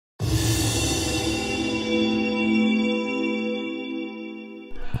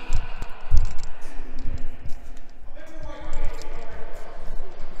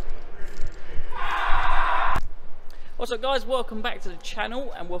What's up guys, welcome back to the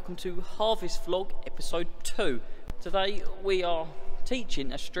channel and welcome to Harvest Vlog episode 2. Today we are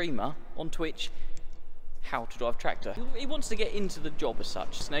teaching a streamer on Twitch how to drive a tractor. He wants to get into the job as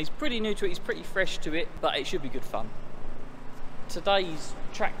such. Now he's pretty new to it, he's pretty fresh to it, but it should be good fun. Today's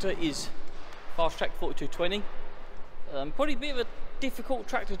tractor is Fastrac 4220. Probably a bit of a difficult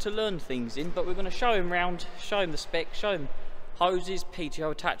tractor to learn things in, but we're going to show him around, show him the spec, show him hoses, PTO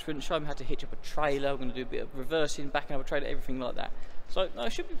attachments, show him how to hitch up a trailer. We're going to do a bit of reversing, backing up a trailer, everything like that. So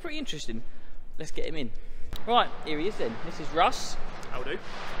it should be pretty interesting. Let's get him in. Right, here he is then. This is Russ. How do?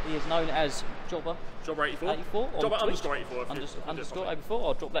 He is known as Jobber 84. 84 Jobber Twitch. underscore 84. Underscore 84.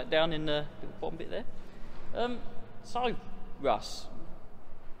 I'll drop that down in the bottom bit there. So, Russ,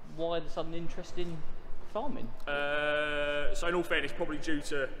 why the sudden interest in farming? So in all fairness, probably due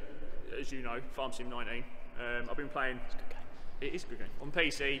to, as you know, Farm Sim 19. I've been playing. It is a good game. On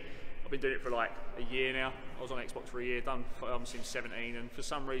PC, I've been doing it for like a year now. I was on Xbox for a year, done Farm Sim 17, and for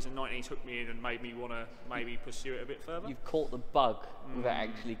some reason 19 took me in and made me want to maybe pursue it a bit further. You've caught the bug without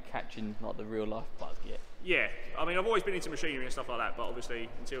actually catching like the real life bug yet. Yeah, I mean I've always been into machinery and stuff like that, but obviously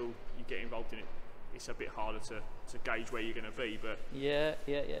until you get involved in it, it's a bit harder to gauge where you're going to be. But yeah.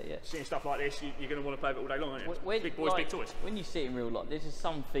 Seeing stuff like this, you're going to want to play with it all day long, aren't you? When, big boys, like, big toys. When you see it in real life, this is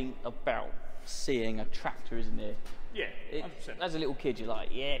something about seeing a tractor, isn't there? Yeah, 100%. As a little kid, you're like,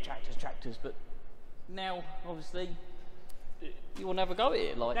 yeah, tractors, but now, obviously, you will never go at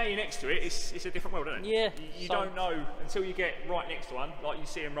it. Like, now you're next to it, it's a different world, isn't it? Yeah. You don't know until you get right next to one, like you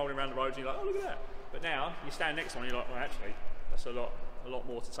see them rolling around the roads and you're like, oh, look at that. But now, you stand next to one and you're like, well, actually, that's a lot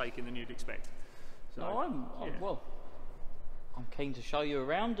more to take in than you'd expect. So, no, well, I'm keen to show you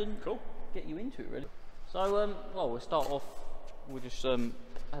around and get you into it, really. So, well, we'll start off, we'll just have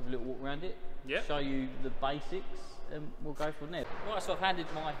a little walk around it, show you the basics, and we'll go from there. Right, so I've handed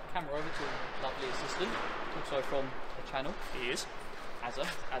my camera over to a lovely assistant, also from the channel. He is. Azza,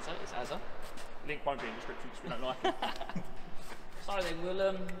 it's Azza. Link won't be in the description because we don't like it. So then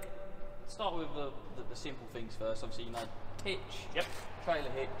we'll start with the simple things first. Obviously, you know, hitch, trailer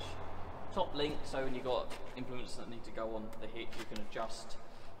hitch, top link, so when you've got implements that need to go on the hitch, you can adjust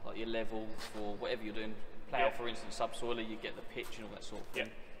like your level for whatever you're doing. Plough, for instance, subsoiler, you get the pitch and all that sort of thing.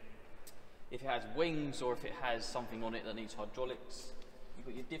 If it has wings or if it has something on it that needs hydraulics, you've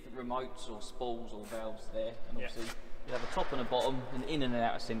got your different remotes or spools or valves there, and obviously you have a top and a bottom, and in and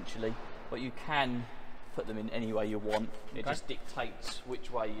out essentially, but you can put them in any way you want. It just dictates which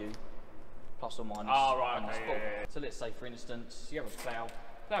way you plus or minus on the spool. So let's say, for instance, you have a plough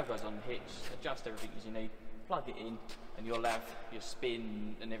goes on the hitch, adjust everything as you need, plug it in, and you'll have your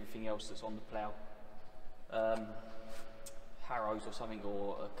spin and everything else that's on the plough. Harrows or something,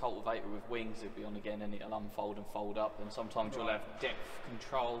 or a cultivator with wings, it'll be on again and it'll unfold and fold up, and sometimes you'll have depth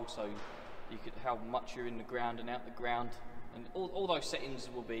control, so you could how much you're in the ground and out the ground, and all those settings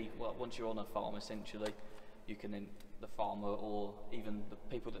will be, well, once you're on a farm essentially, you can then, the farmer or even the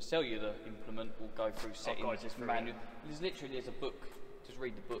people that sell you the implement will go through settings, this manual. There's a book, just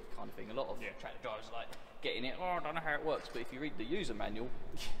read the book kind of thing. A lot of tractor drivers like getting it, I don't know how it works, but if you read the user manual,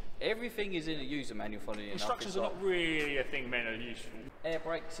 everything is in a user manual, funny enough. Instructions are not really a thing men are useful. Air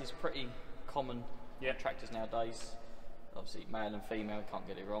brakes is pretty common on tractors nowadays. Obviously male and female, can't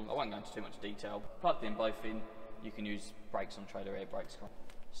get it wrong. I won't go into too much detail. Plug them both in, you can use brakes on trailer, air brakes.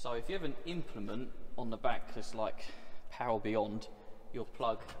 So if you have an implement on the back that's like Power Beyond, you'll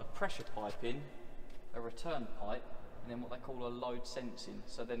plug a pressure pipe in, a return pipe, and then what they call a load sensing.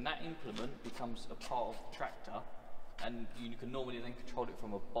 So then that implement becomes a part of the tractor, and you can normally then control it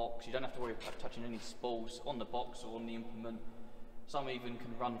from a box. You don't have to worry about touching any spools on the box or on the implement. Some even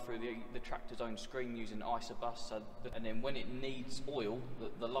can run through the tractor's own screen using isobus, and then when it needs oil,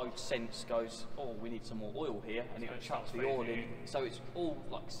 the load sense goes, oh, we need some more oil here, and it'll chuck the oil in. So it's all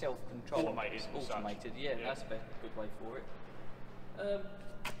like self-control. Automated, yeah, that's a good way for it.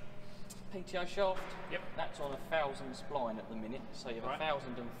 PTO shaft, that's on 1,000 spline at the minute, so you have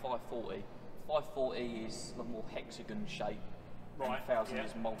 1,000 and 540. 540 is the more hexagon shape, and 1,000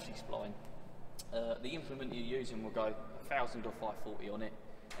 is multi-spline. The implement you're using will go 1,000 or 540 on it,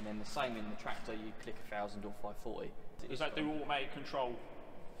 and then the same in the tractor, you click 1,000 or 540. Does that do automatic control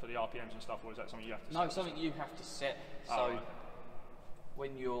for the RPMs and stuff, or is that something you have to set? No, something you have to set. So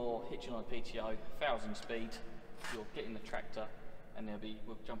when you're hitching on a PTO, 1,000 speed, you're getting the tractor, and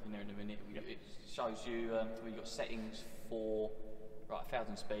we'll jump in there in a minute. It shows you we've got settings for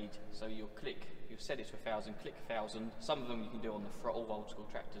 1,000 speed. So you'll set it to 1,000, click 1,000. Some of them you can do on the throttle, old school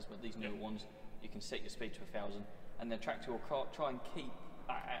tractors, but these newer ones you can set your speed to 1,000, and the tractor will try and keep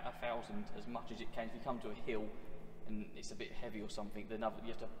at 1,000 as much as it can. If you come to a hill and it's a bit heavy or something, then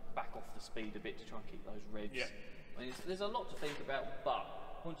you have to back off the speed a bit to try and keep those revs. I mean, there's a lot to think about, but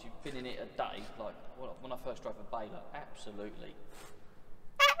once you've been in it a day, like when I first drove a baler, absolutely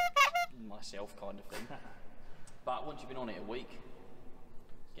myself kind of thing. But once you've been on it a week,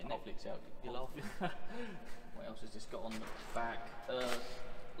 get Netflix out, you laugh. What else has this got on the back?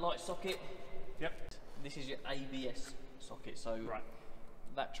 Light socket. Yep. This is your ABS socket, so right.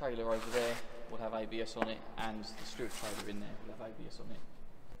 That trailer over there will have ABS on it, and the Stewart trailer in there will have ABS on it.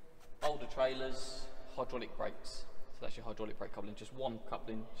 Older trailers, hydraulic brakes. So that's your hydraulic brake coupling, just one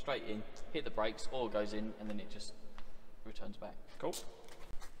coupling straight in, hit the brakes, oil goes in, and then it just returns back. Cool.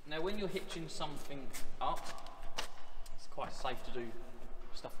 Now when you're hitching something up, it's quite safe to do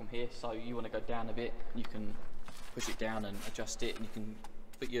stuff from here. So you want to go down a bit, you can push it down and adjust it, and you can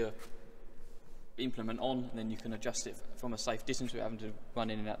put your implement on, and then you can adjust it from a safe distance without having to run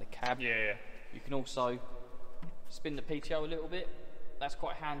in and out the cab. Yeah. You can also spin the PTO a little bit. That's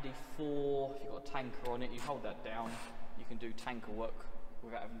quite handy for if you've got a tanker on it. You hold that down, you can do tanker work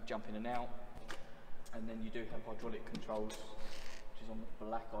without having to jump in and out. And then you do have hydraulic controls, which is on the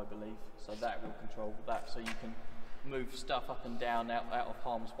black, I believe. So that will control that, so you can move stuff up and down out of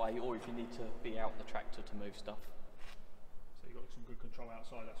harm's way, or if you need to be out the tractor to move stuff. So you've got some good control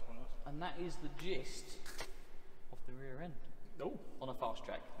outside, that's quite nice. And that is the gist of the rear end. Oh. On a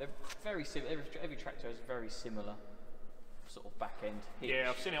Fastrac. They're very similar. Every tractor has very similar sort of back end hitch. Yeah,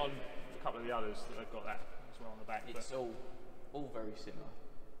 I've seen it on a couple of the others that they've got that as well on the back. It's all very similar.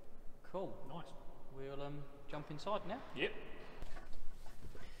 Cool. Nice. We'll jump inside now. Yep.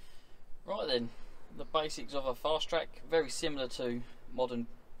 Right then, the basics of a Fastrac, very similar to modern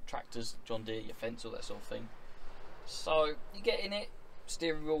tractors, John Deere, your fence, all that sort of thing. So you get in it,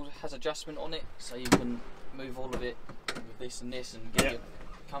 steering wheel has adjustment on it, so you can move all of it with this and this and get your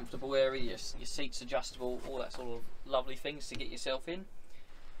comfortable area, your seats adjustable, all that sort of lovely things to get yourself in.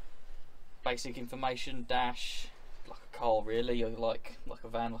 Basic information, dash, like a car really, or like a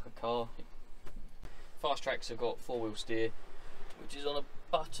van, like a car. Fastracs have got 4-wheel steer, which is on a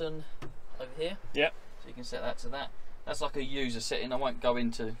button over here. Yep. So you can set that to that. That's like a user setting. I won't go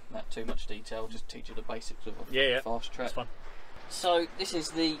into that too much detail, just teach you the basics of a Fastrac. That's fun. So this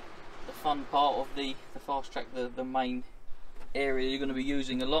is the fun part of the Fastrac, the main area you're going to be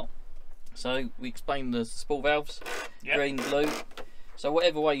using a lot. So we explained the spool valves, green, blue. So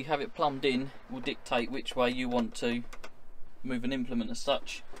whatever way you have it plumbed in will dictate which way you want to move an implement as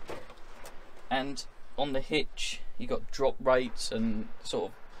such. And on the hitch you got drop rates and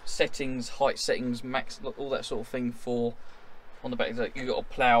sort of settings, height settings, max, all that sort of thing for on the back. Like you got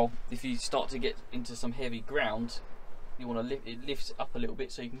to plough. If you start to get into some heavy ground, you want to lift it, lifts up a little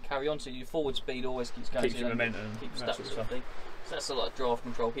bit so you can carry on. So your forward speed always keeps going. Keeps your momentum. Keeps stuck sort of thing. So that's a lot of draft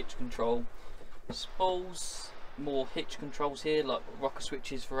control, hitch control. Spools, more hitch controls here, like rocker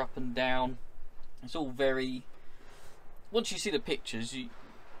switches for up and down. It's all very. Once you see the pictures,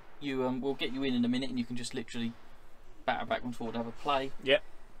 we'll get you in a minute, and you can just literally batter backwards and forward, have a play. Yep.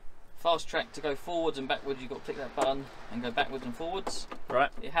 Fastrac to go forwards and backwards, you've got to click that button and go backwards and forwards.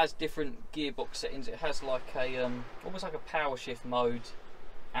 Right. It has different gearbox settings. It has like a almost like a power shift mode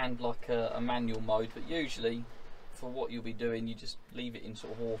and like a manual mode, but usually for what you'll be doing, you just leave it in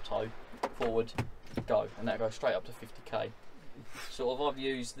sort of auto, forward, go, and that goes straight up to 50k. Sort of I've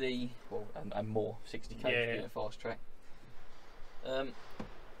used the, well, and more, 60k for a Fastrac.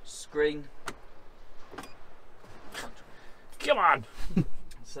 Screen. Come on!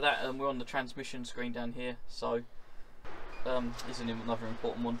 So that we're on the transmission screen down here, so this is another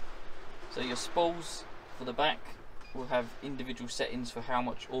important one. So your spools for the back will have individual settings for how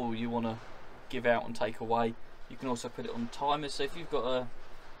much oil you want to give out and take away. You can also put it on timers, so if you've got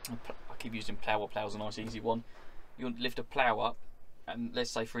I keep using plough, plough's a nice easy one. You want to lift a plough up, and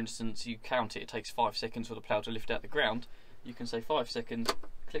let's say for instance you count it, it takes 5 seconds for the plough to lift out the ground. You can say 5 seconds,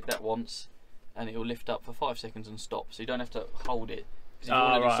 click that once, and it will lift up for 5 seconds and stop, so you don't have to hold it. Because if you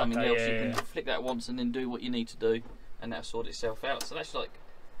want to do something else, you can flick that once and then do what you need to do, and that'll sort itself out. So that's like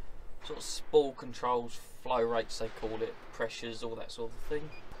sort of spool controls, flow rates they call it, pressures, all that sort of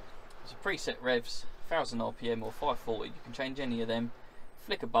thing. There's a preset revs, 1000 RPM or 540, you can change any of them,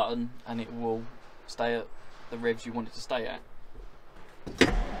 flick a button and it will stay at the revs you want it to stay at.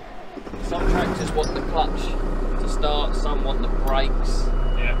 Some tractors want the clutch to start, some want the brakes.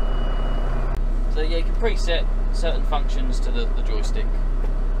 Yeah. So yeah, you can preset certain functions to the joystick.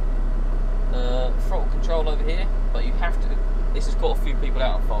 Throttle control over here, but you have to, this has got a few people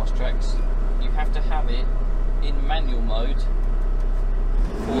out on Fastracs, you have to have it in manual mode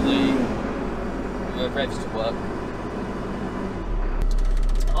for the revs to work.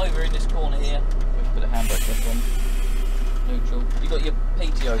 Over in this corner here, we can put a handbrake back on, neutral. You've got your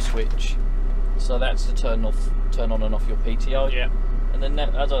PTO switch. So that's to turn on and off your PTO. Yeah. And then,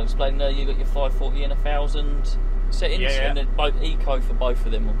 as I explained there, you got your 540 and 1000 settings, and then both eco for both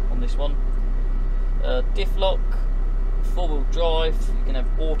of them on this one. Diff lock, 4-wheel drive. You can have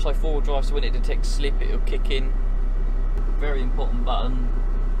auto 4-wheel drive, so when it detects slip, it'll kick in. Very important button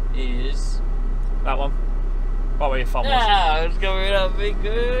is that one. Right where your thumb was. It's going up, be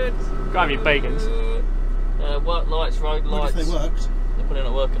good. Go have your beacons. Work lights, road lights. What if they worked? They're probably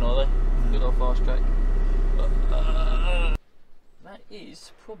not working, are they? Good old Fastrac. That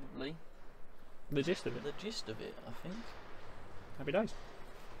is probably The gist of it. the gist of it, I think. Happy days.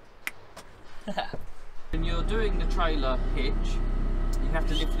 When you're doing the trailer hitch, you have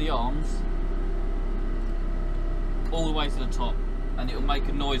to lift the arms all the way to the top, and it will make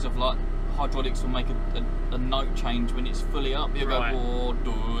a noise of, like, hydraulics will make a note change when it's fully up. You'll Right. go,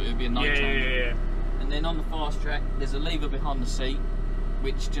 it'll be a note change. Yeah. And then on the Fastrac, there's a lever behind the seat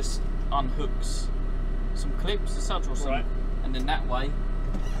which just unhooks some clips as such, or some, Right. and then that way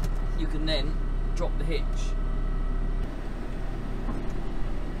you can then drop the hitch.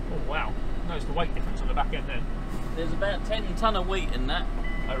 Oh wow. Notice the weight difference on the back end then. There's about 10 tonne of weight in that.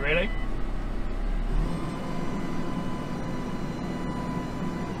 Oh really?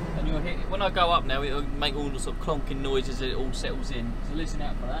 And you'll hit, when I go up now, it'll make all the sort of clonking noises as it all settles in. So listen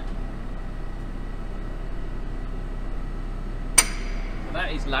out for that. So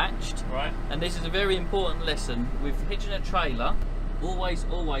that is latched. Right. And this is a very important lesson. With hitching a trailer, always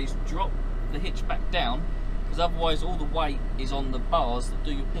drop the hitch back down, because otherwise all the weight is on the bars that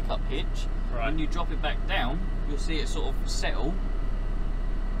do your pickup hitch. Right. When you drop it back down, you'll see it sort of settle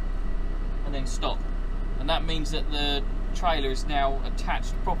and then stop. And that means that the trailer is now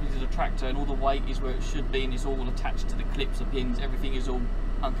attached properly to the tractor, and all the weight is where it should be, and it's all attached to the clips, the pins, everything is all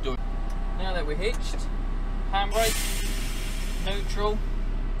hunky-dory. Now that we're hitched, handbrake, neutral.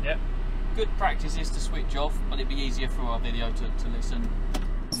 Yep. Good practice is to switch off, but it'd be easier for our video to listen.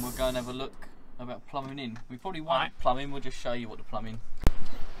 And we'll go and have a look about plumbing in. We probably won't plumbing, we'll just show you what the plumbing.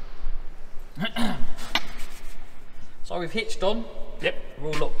 So we've hitched on. Yep. We're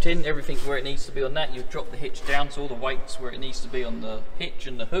all locked in, everything's where it needs to be on that. You've dropped the hitch down, so all the weight's where it needs to be on the hitch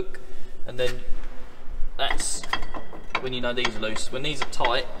and the hook. And then that's when you know these are loose. When these are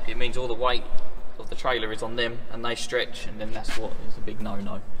tight, it means all the weight of the trailer is on them and they stretch, and then that's what is a big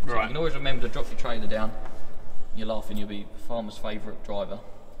no-no. So Right. you can always remember to drop your trailer down. You're laughing, you'll be farmer's favourite driver.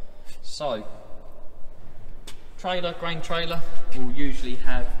 So, grain trailer will usually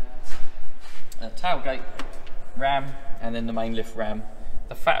have a tailgate ram and then the main lift ram.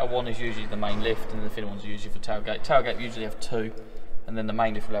 The fatter one is usually the main lift, and the thinner one's usually for tailgate. Tailgate usually have two, and then the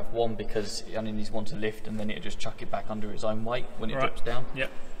main lift will have one, because it only needs one to lift, and then it'll just chuck it back under its own weight when it drops down.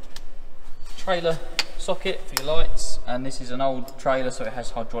 Yep. Trailer socket for your lights, and this is an old trailer, so it has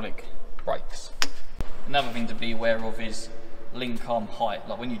hydraulic brakes. Another thing to be aware of is link arm height.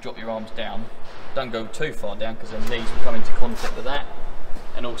 Like when you drop your arms down, don't go too far down, because then these will come into contact with that,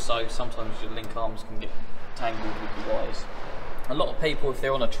 and also sometimes your link arms can get tangled with the wires. A lot of people, if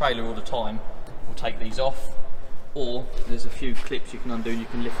they're on a trailer all the time, will take these off, or there's a few clips you can undo and you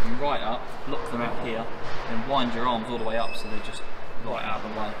can lift them right up, lock them out here, and wind your arms all the way up so they're just right out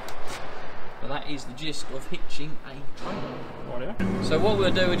of the way. But that is the gist of hitching a trailer. Rightio. So what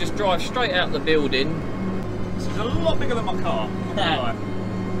we'll do, we'll just drive straight out the building. This is a lot bigger than my car. Right.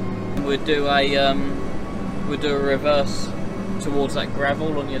 We'll do a reverse towards that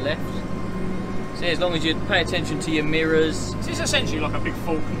gravel on your left. So as long as you pay attention to your mirrors. This is essentially like a big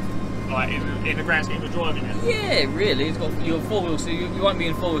forklift, like in the grand scheme of driving it. Yeah, really. It's got your four-wheel, so you won't be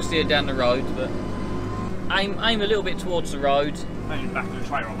in four-wheel steer down the road, but aim a little bit towards the road. Only the back of the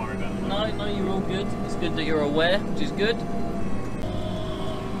trailer I'm worried about. No, you're all good. It's good that you're aware, which is good.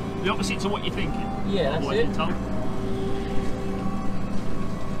 The opposite to what you're thinking. Yeah, that's What it. you're told.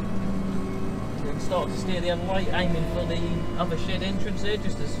 You can start to steer the other way, aiming for the other shed entrance there,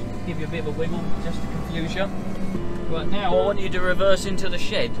 just to give you a bit of a wiggle, just to confuse you. Right, now I want you to reverse into the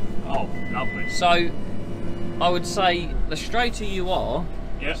shed. Oh, lovely. So, I would say the straighter you are,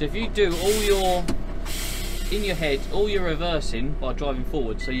 Yeah. so if you do all your, in your head, all your reversing by driving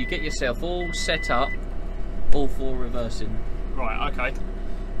forward, so you get yourself all set up, all for reversing. Right, okay.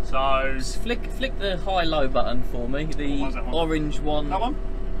 So, Just flick the high-low button for me, the What one's that one? orange one. that one?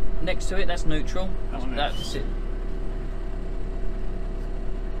 Next to it, that's neutral. That one there. That's it.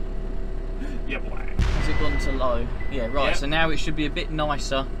 Yeah, boy. Has it gone to low? Yeah, right. Yeah. So now it should be a bit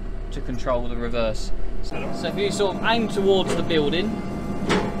nicer to control the reverse. So if you sort of aim towards the building,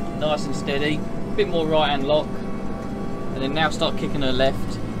 nice and steady, a bit more right-hand lock, and then now start kicking to the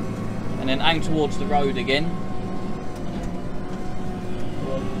left, and then aim towards the road again.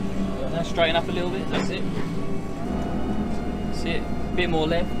 Now Now straighten up a little bit, that's it. That's it. Bit more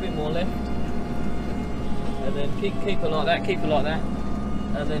left, bit more left. And then keep it like that, keep it like that.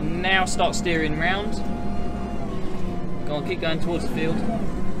 And then now start steering round. Go on, keep going towards the field.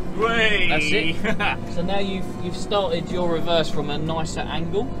 Whee! That's it. So now you've started your reverse from a nicer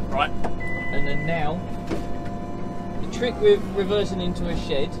angle. Right. And then now, the trick with reversing into a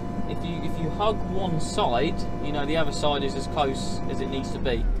shed, if you hug one side, you know the other side is as close as it needs to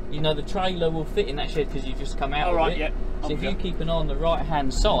be. You know the trailer will fit in that shed because you just come out of it. Yeah. So if you keep an eye on the right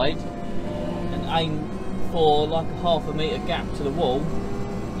hand side and aim for like a ½ metre gap to the wall,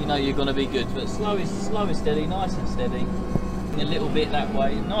 you know you're going to be good. But slow and steady, nice and steady. And a little bit that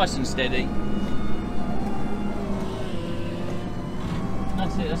way, nice and steady.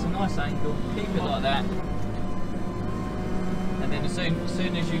 That's it, that's a nice angle. Keep it like that. And then as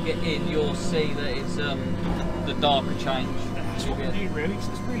soon as you get in, you'll see that it's the darker change. That's what we need really, because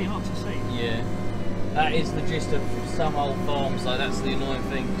it's really hard to see. Yeah. That is the gist of some old farms, so that's the annoying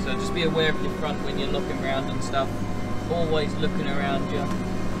thing. So just be aware of your front when you're looking around and stuff. Always looking around you.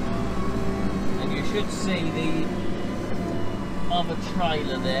 And you should see the other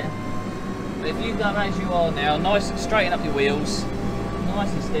trailer there. But if you go as you are now, nice and straighten up your wheels,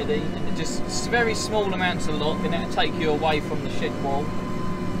 nice and steady, and just very small amounts of lock, and that'll take you away from the shed wall.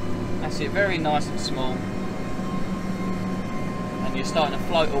 That's it, very nice and small. And you're starting to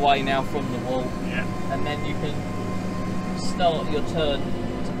float away now from the wall. Yeah. And then you can start your turn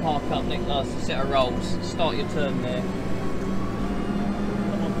to park up next last set of rolls. Start your turn there.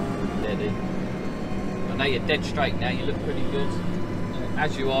 Come on, steady. Well, now you're dead straight now, you look pretty good.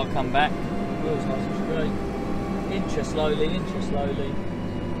 As you are, come back. Wheels nice and straight. Inch her slowly, inch her slowly.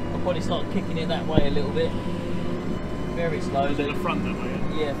 I'll probably start kicking it that way a little bit. Very slowly. the front that way,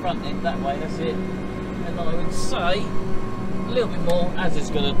 yeah? Front end that way, that's it. And I would say a little bit more, as it's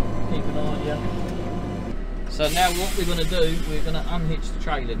going to keep an eye on you. So now what we're going to do, we're going to unhitch the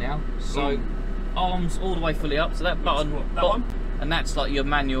trailer now. So arms all the way fully up, so that button, that one? And that's like your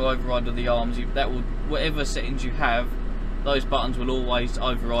manual override of the arms. That will, whatever settings you have, those buttons will always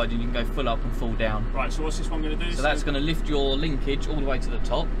override and you can go full up and full down. Right, so what's this one going to do? So that's going to lift your linkage all the way to the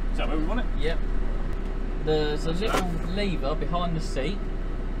top. Is that where we want it? Yep. There's a little lever behind the seat.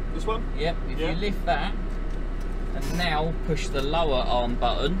 This one? Yep. If you lift that, and now push the lower arm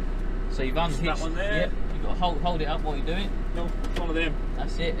button. So you've unhitched. That one there? Yep. You've got to hold it up while you do it. No, it's one of them.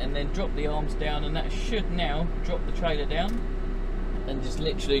 That's it. And then drop the arms down, and that should now drop the trailer down. And just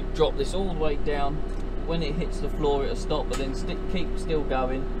literally drop this all the way down. When it hits the floor, it'll stop, but then keep still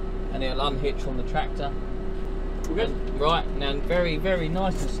going, and it'll unhitch from the tractor. All good? Right, now very, very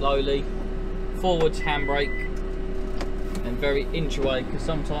nice and slowly. Forwards handbrake, and very inch away, because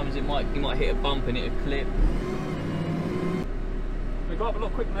sometimes you might hit a bump and it'll clip. They go up a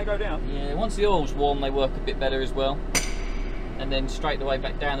lot quicker when they go down. Yeah, once the oil's warm, they work a bit better as well. And then straight the way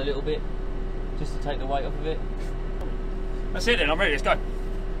back down a little bit, just to take the weight off of it. That's it then, I'm ready, let's go. What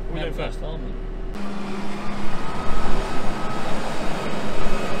are we doing first? Aren't we?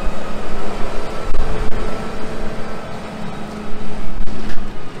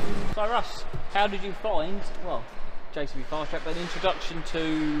 So Russ, how did you find, well, JCB Fastrac, but an introduction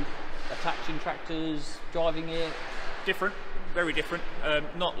to attaching tractors, driving it? Different, very different.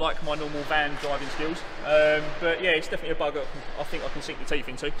 Not like my normal van driving skills, but yeah, it's definitely a bug I think I can sink the teeth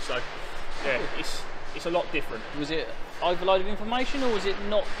into. So yeah, it's a lot different. Was it overload of information, or was it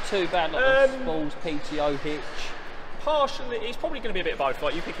not too bad, like the spools, PTO, hitch? Partially, it's probably going to be a bit of both.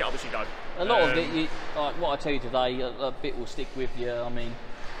 Like you pick it up as you go. A lot of it, like what I tell you today, a bit will stick with you. I mean,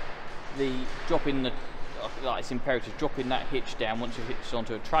 the dropping the, like it's imperative, dropping that hitch down once you hitch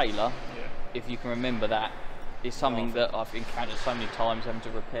onto a trailer. Yeah. If you can remember that, is something that I've encountered so many times, having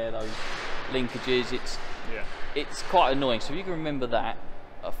to repair those linkages. It's quite annoying. So if you can remember that,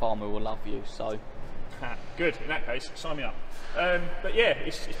 a farmer will love you. So. Good, in that case, sign me up. But yeah,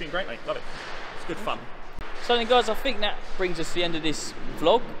 it's been great, mate. Love it. It's good fun. So then guys, I think that brings us to the end of this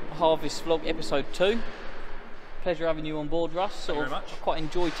vlog, Harvest Vlog episode 2. Pleasure having you on board, Russ. Thank you very much. I quite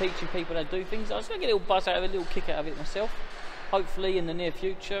enjoy teaching people how to do things. I was going to get a little buzz out of it, a little kick out of it myself. Hopefully in the near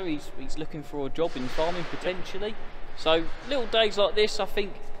future he's looking for a job in farming potentially. So little days like this, I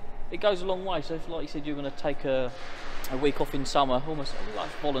think it goes a long way. So if, like you said, you're going to take a week off in summer, almost like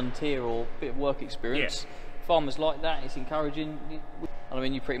volunteer or a bit of work experience. Yeah. Farmers like that, it's encouraging. I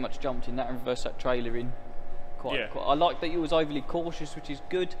mean, you pretty much jumped in that and reversed that trailer in. Quite. I like that you was overly cautious, which is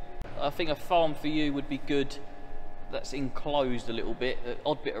good. I think a farm for you would be good that's enclosed a little bit, an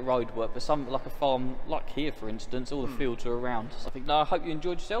odd bit of road work, but some like a farm like here, for instance, all the fields are around. So I think, I hope you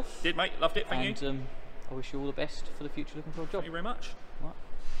enjoyed yourself. Did, mate, loved it, thank you. And I wish you all the best for the future, looking for a job. Thank you very much. Right.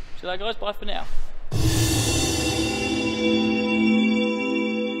 See you later guys, bye for now.